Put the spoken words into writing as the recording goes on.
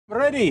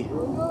ready.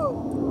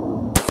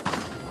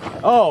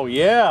 Oh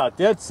yeah,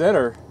 dead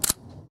center.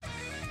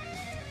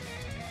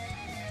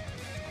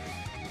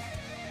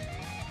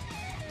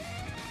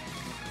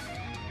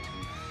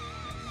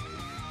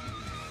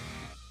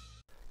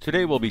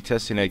 Today we'll be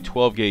testing a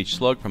 12 gauge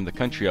slug from the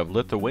country of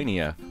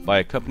Lithuania by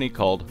a company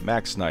called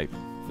MaxSnipe.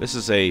 This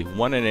is a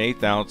 1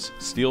 1/8 ounce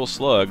steel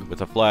slug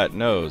with a flat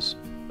nose.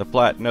 The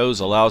flat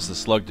nose allows the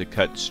slug to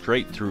cut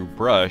straight through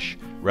brush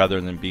rather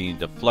than being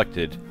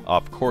deflected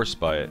off course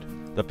by it.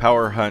 The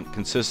Power Hunt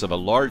consists of a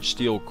large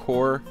steel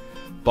core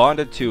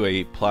bonded to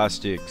a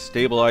plastic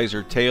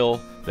stabilizer tail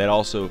that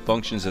also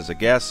functions as a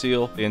gas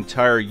seal. The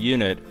entire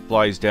unit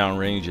flies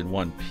downrange in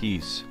one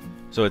piece.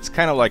 So it's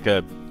kind of like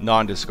a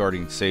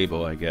non-discarding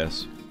Sabo, I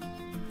guess.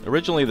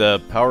 Originally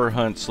the Power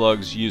Hunt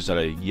slugs used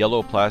a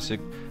yellow plastic,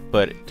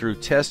 but through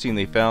testing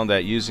they found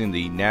that using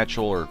the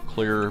natural or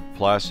clear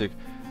plastic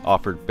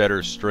offered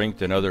better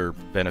strength and other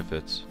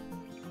benefits.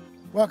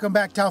 Welcome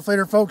back,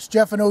 Taofleder folks.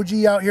 Jeff and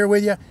OG out here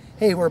with you.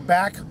 Hey, we're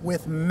back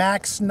with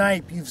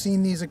MaxSnipe. You've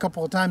seen these a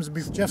couple of times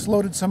before. Jeff's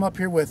loaded some up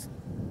here with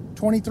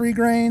 23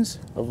 grains.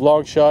 Of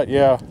long shot,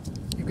 yeah.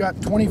 You've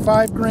got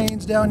 25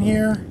 grains down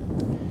here.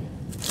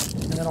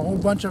 And then a whole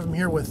bunch of them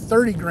here with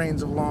 30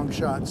 grains of long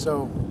shot.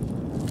 So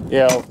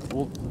yeah,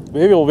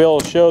 maybe we'll be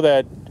able to show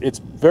that it's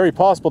very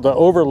possible to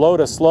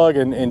overload a slug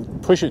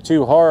and push it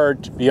too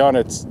hard beyond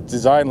its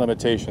design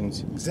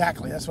limitations.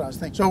 Exactly, that's what I was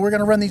thinking. So we're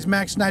going to run these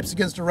MaxSnipes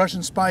against a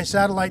Russian spy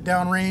satellite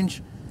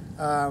downrange.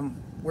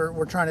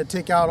 We're trying to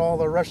take out all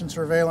the Russian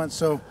surveillance,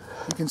 so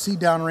you can see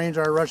downrange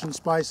our Russian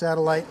spy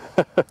satellite.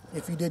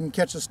 If you didn't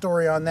catch the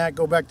story on that,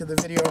 go back to the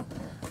video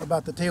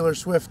about the Taylor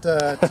Swift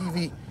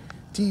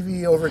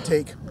TV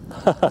overtake.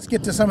 Let's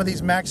get to some of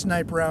these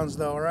MaxSnipe rounds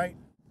though, all right?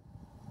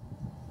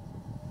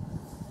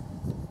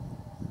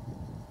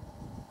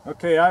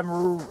 Okay, I'm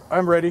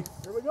ready.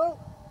 Here we go.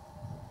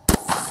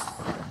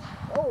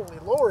 Holy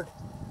Lord.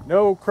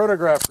 No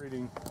chronograph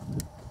reading.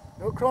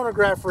 No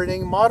chronograph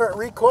reading, moderate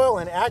recoil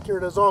and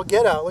accurate as all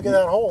get out. Look at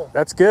that hole.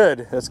 That's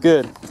good, that's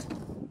good.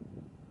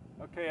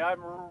 Okay,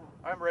 I'm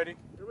ready.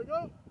 Here we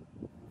go.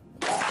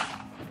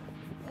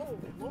 Holy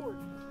Lord.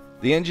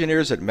 The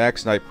engineers at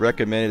MaxSnipe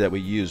recommended that we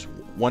use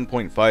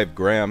 1.5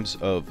 grams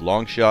of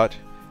long shot,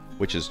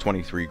 which is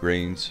 23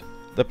 grains.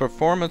 The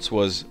performance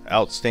was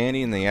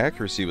outstanding and the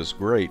accuracy was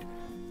great.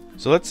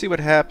 So let's see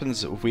what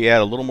happens if we add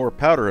a little more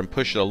powder and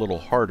push it a little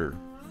harder.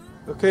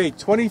 Okay,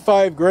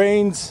 25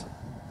 grains,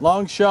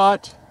 long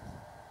shot.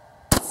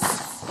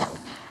 A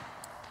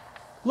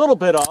little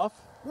bit off.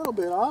 A little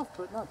bit off,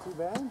 but not too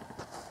bad.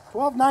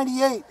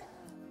 1298.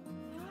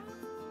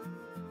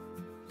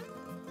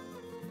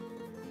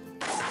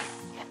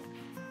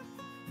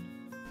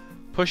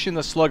 Pushing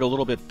the slug a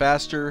little bit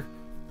faster,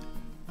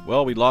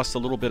 well, we lost a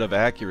little bit of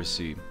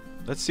accuracy.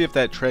 Let's see if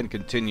that trend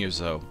continues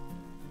though.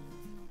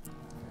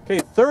 Okay,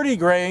 30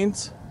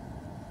 grains.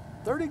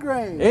 30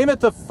 grains. Aim at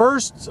the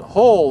first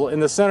hole in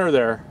the center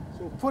there.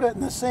 So put it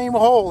in the same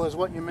hole is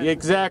what you meant.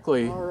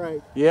 Exactly. All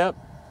right. Yep.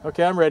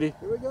 Okay, I'm ready.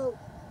 Here we go.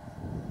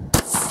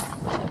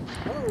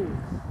 Oh.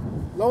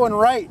 Low and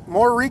right,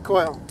 more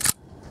recoil.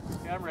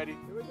 Okay, I'm ready.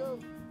 Here we go.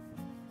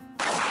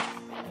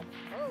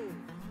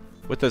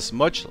 With this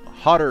much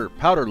hotter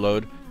powder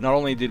load, not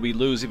only did we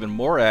lose even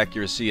more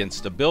accuracy and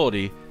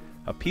stability,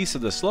 a piece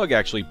of the slug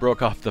actually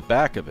broke off the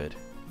back of it.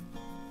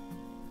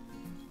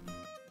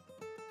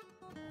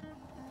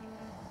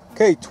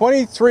 Okay,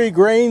 23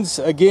 grains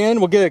again.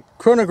 We'll get a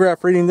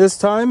chronograph reading this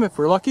time if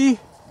we're lucky.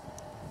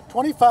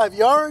 25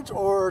 yards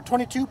or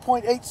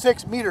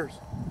 22.86 meters.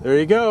 There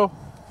you go.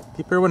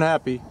 Keep everyone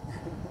happy.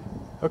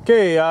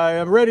 Okay, I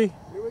am ready.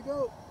 Here we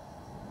go.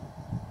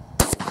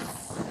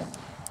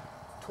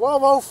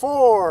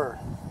 1204.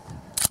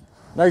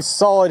 Nice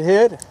solid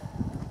hit.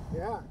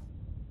 Yeah.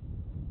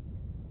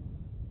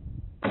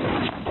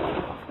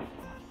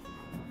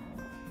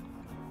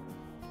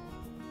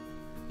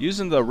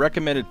 Using the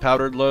recommended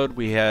powdered load,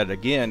 we had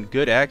again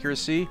good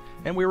accuracy,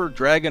 and we were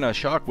dragging a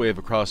shockwave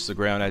across the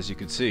ground, as you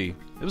could see.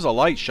 It was a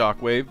light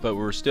shockwave, but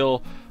we were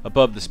still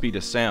above the speed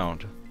of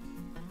sound.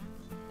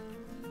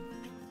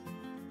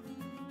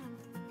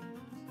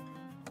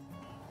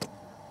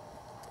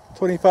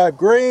 .25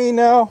 grain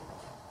now.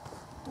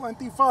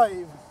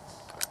 25.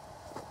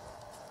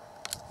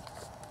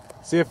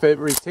 See if it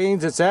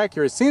retains its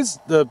accuracy. Seems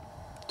the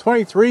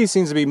 23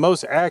 seems to be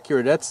most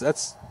accurate.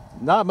 That's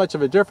not much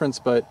of a difference,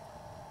 but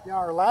yeah,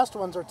 our last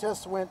ones, our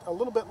tests went a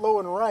little bit low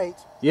and right.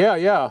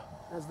 Yeah.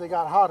 As they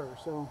got hotter,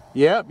 so.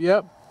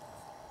 Yep.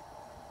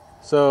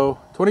 So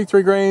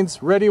 23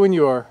 grains, ready when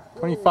you are.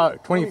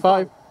 25.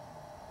 25?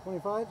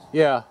 25?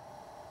 Yeah.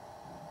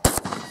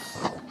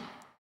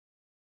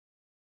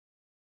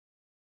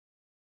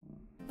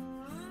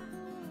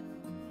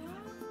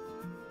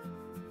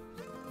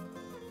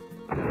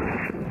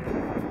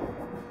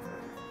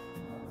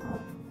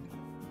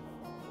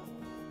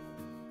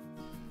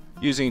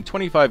 Using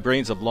 25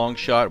 grains of long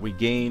shot, we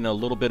gain a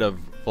little bit of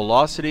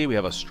velocity. We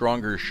have a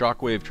stronger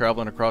shockwave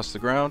traveling across the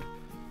ground,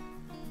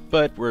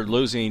 but we're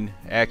losing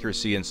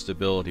accuracy and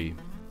stability.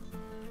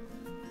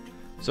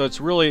 So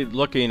it's really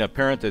looking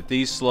apparent that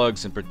these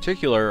slugs in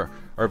particular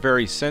are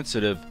very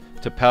sensitive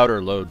to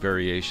powder load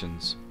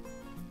variations.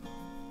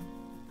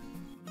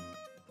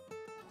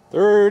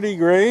 30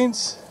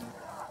 grains.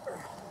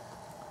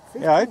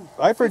 Yeah,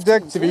 I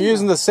predict if you're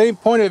using the same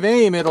point of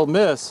aim, it'll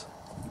miss.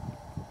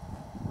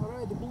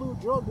 Alright, the blue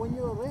jug when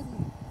you're ready.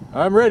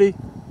 I'm ready.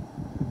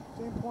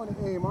 Same point of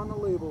aim on the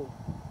label.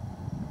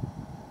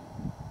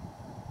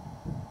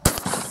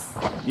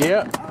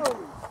 Yeah. Oh.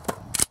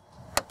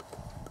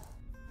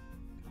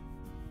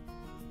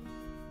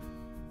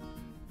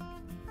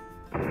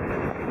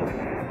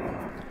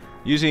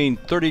 Using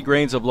 30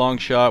 grains of long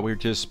shot, we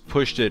just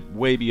pushed it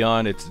way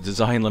beyond its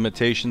design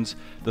limitations.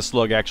 The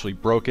slug actually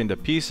broke into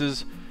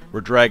pieces.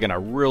 We're dragging a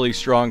really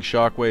strong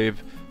shockwave,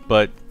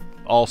 but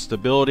all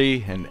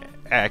stability and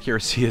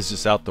accuracy is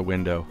just out the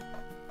window.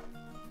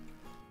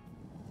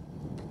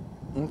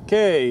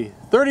 Okay,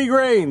 30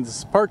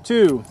 grains, part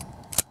 2.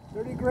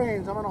 30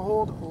 grains. I'm going to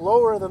hold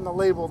lower than the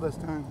label this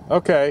time.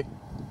 Okay.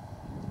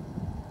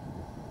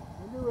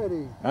 When you're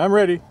ready. I'm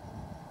ready.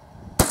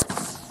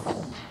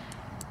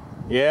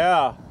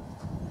 Yeah.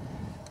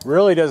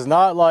 Really does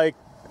not like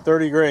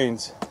 30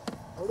 grains.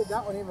 Where did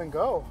that one even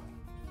go?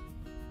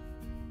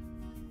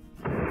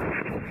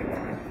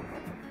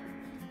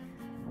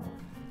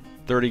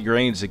 .30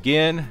 grains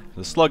again.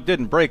 The slug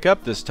didn't break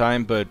up this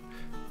time, but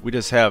we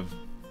just have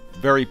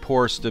very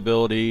poor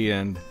stability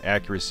and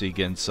accuracy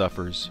again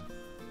suffers.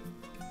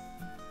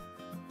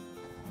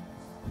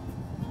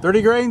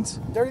 30 grains?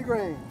 30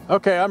 grains.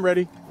 Okay, I'm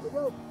ready. Here we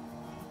go.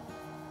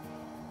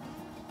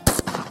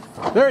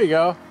 There you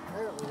go.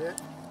 There was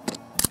it.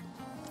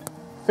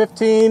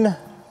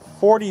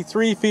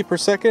 1543 feet per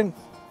second.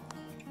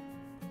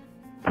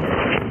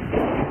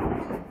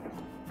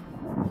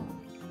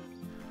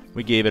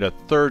 We gave it a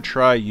third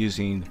try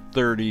using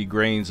 30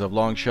 grains of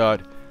long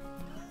shot.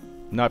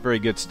 Not very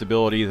good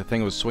stability. The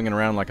thing was swinging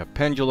around like a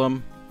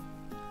pendulum.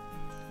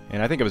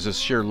 And I think it was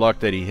just sheer luck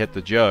that he hit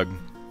the jug.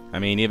 I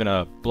mean, even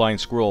a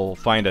blind squirrel will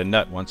find a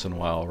nut once in a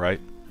while, right?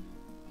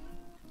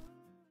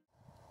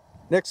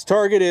 Next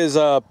target is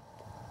the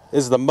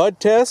mud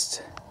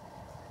test.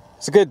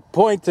 It's a good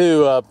point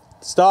to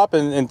stop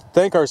and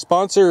thank our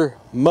sponsor,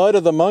 Mud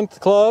of the Month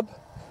Club.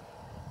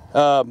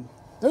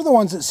 They're the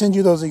ones that send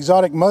you those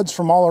exotic muds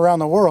from all around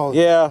the world.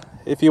 Yeah,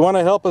 if you want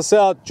to help us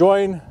out,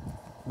 join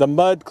the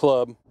Mud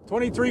Club.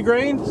 23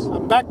 grains?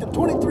 I'm back to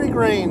 23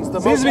 grains.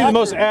 Seems to be the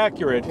most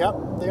accurate. Yep,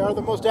 they are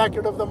the most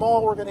accurate of them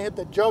all. We're going to hit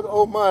the jug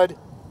o' mud.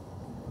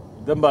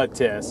 The mud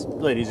test,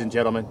 ladies and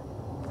gentlemen.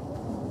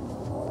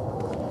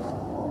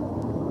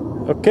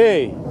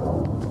 Okay,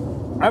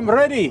 I'm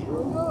ready. Here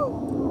we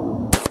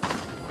go.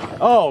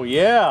 Oh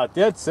yeah,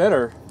 dead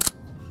center.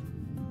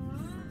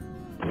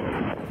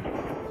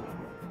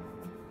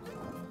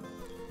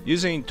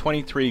 Using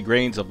 23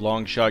 grains of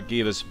long shot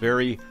gave us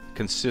very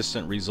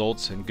consistent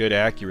results and good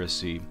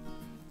accuracy.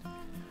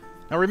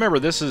 Now remember,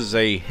 this is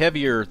a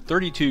heavier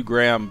 32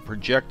 gram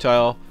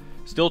projectile,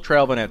 still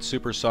traveling at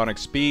supersonic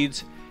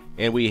speeds,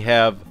 and we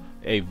have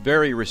a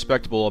very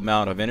respectable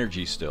amount of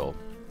energy still.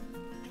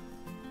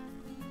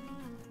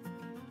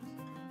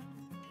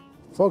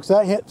 Folks,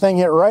 that thing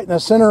hit right in the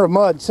center of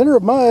mud. Center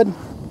of mud.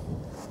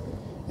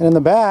 And in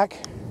the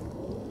back,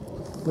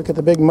 look at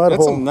the big mud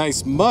hole. That's some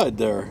nice mud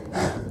there.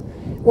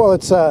 Well,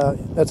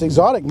 that's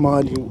exotic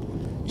mud.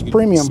 It's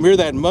premium. Smear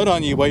that mud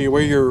on you while you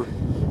wear your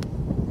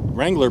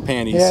Wrangler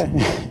panties. Yeah.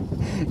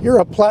 You're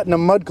a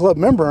Platinum Mud Club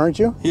member, aren't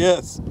you?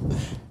 Yes.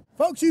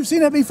 Folks, you've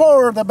seen it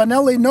before, the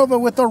Benelli Nova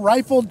with the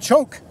rifled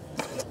choke.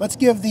 Let's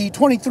give the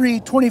 23,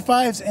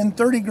 25s, and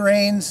 30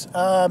 grains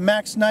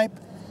max snipe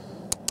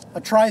a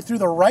try through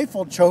the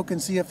rifled choke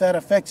and see if that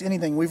affects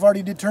anything. We've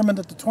already determined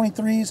that the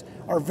 23s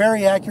are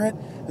very accurate,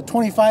 the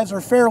 25s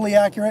are fairly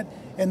accurate,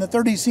 and the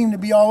 30s seem to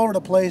be all over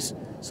the place.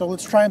 So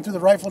let's try them through the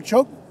rifled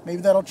choke.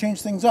 Maybe that'll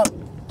change things up.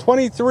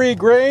 23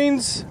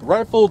 grains,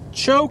 rifled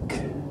choke.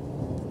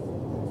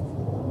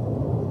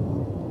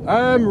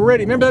 I'm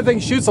ready. Remember that thing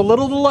shoots a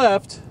little to the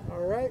left.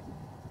 All right.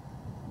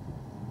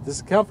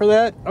 Does it count for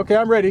that? Okay,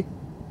 I'm ready.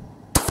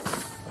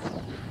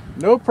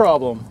 No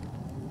problem.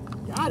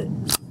 Got it.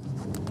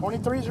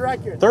 23s are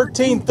accurate.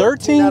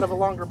 13 out of a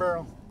longer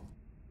barrel.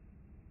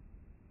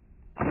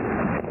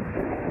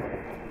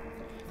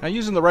 Now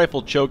using the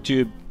rifled choke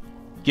tube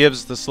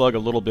gives the slug a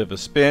little bit of a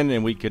spin,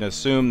 and we can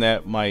assume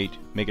that might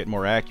make it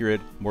more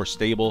accurate, more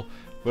stable,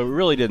 but we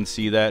really didn't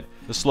see that.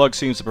 The slug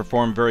seems to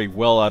perform very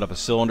well out of a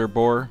cylinder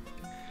bore.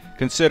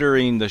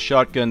 Considering the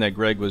shotgun that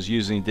Greg was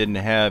using didn't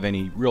have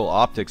any real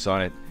optics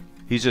on it,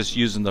 he's just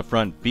using the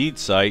front bead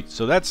sight,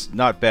 so that's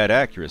not bad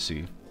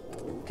accuracy.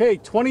 Okay,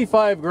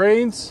 25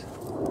 grains.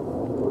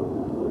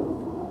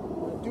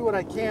 I'll do what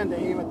I can to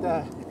aim at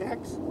the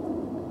X.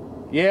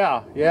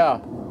 Yeah.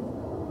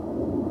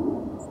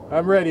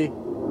 I'm ready.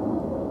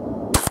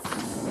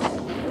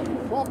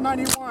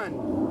 1291.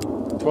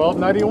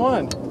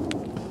 1291.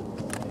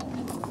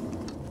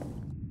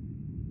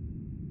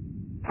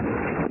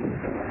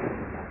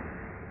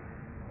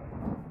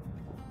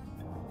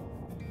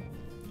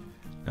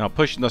 Now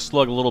pushing the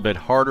slug a little bit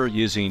harder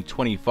using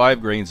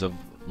 25 grains of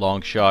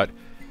long shot.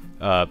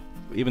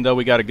 Even though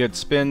we got a good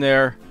spin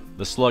there,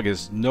 the slug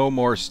is no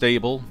more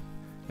stable.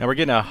 Now we're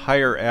getting a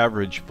higher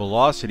average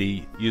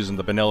velocity using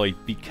the Benelli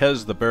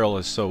because the barrel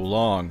is so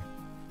long.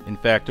 In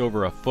fact,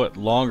 over a foot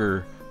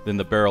longer than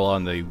the barrel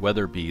on the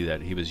Weatherby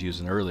that he was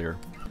using earlier.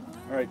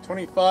 All right,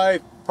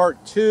 25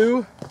 part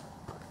 2.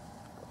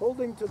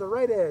 Holding to the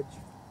right edge.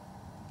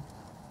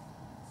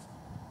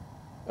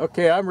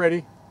 Okay, I'm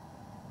ready.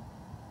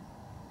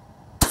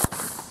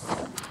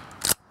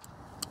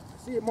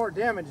 See more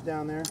damage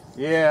down there.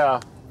 Yeah.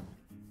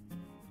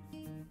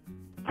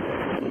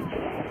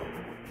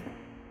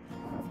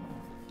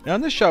 Now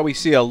in this shot we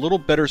see a little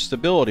better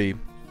stability,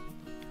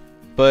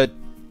 but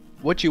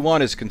what you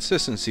want is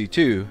consistency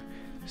too.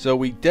 So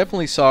we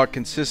definitely saw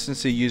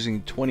consistency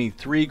using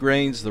 23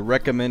 grains, the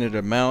recommended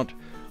amount,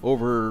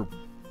 over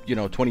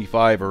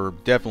 25 or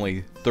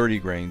definitely 30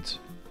 grains.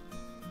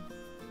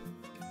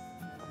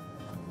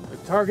 The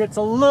target's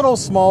a little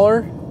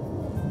smaller.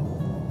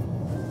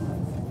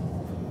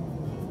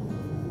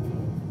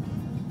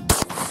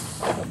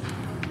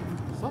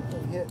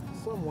 Something hit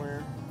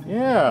somewhere.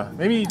 Yeah,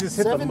 maybe you just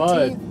hit the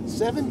mud.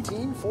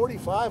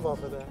 1745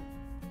 off of that.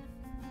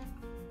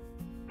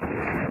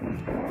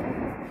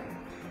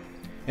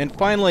 And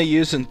finally,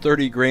 using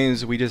 30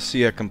 grains, we just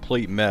see a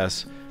complete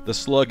mess. The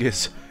slug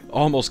is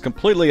almost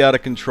completely out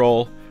of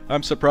control.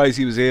 I'm surprised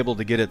he was able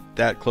to get it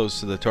that close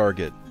to the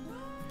target.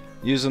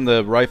 Using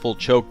the rifle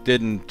choke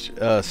didn't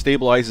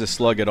stabilize the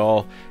slug at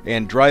all,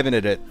 and driving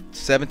it at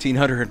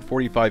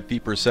 1745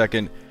 feet per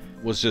second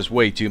was just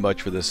way too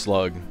much for this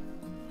slug.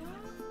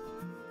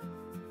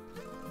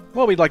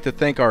 Well, we'd like to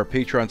thank our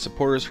Patreon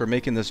supporters for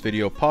making this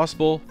video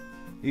possible.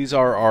 These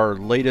are our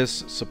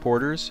latest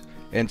supporters,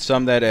 and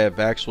some that have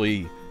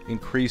actually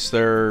increased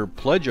their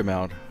pledge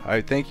amount.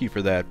 I thank you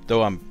for that,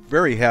 though I'm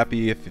very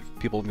happy if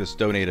people just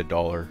donate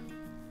 $1.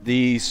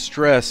 The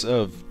stress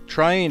of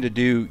trying to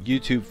do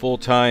YouTube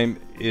full-time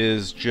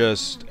is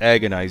just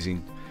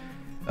agonizing.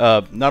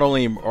 Not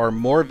only are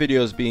more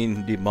videos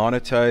being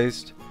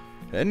demonetized,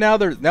 and now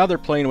they're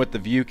playing with the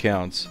view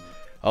counts.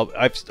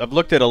 I've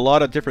looked at a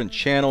lot of different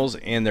channels,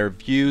 and their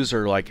views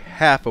are like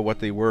half of what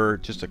they were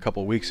just a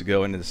couple weeks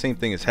ago, and the same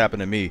thing has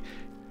happened to me.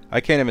 I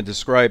can't even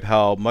describe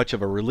how much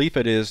of a relief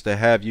it is to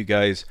have you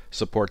guys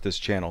support this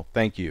channel.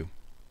 Thank you.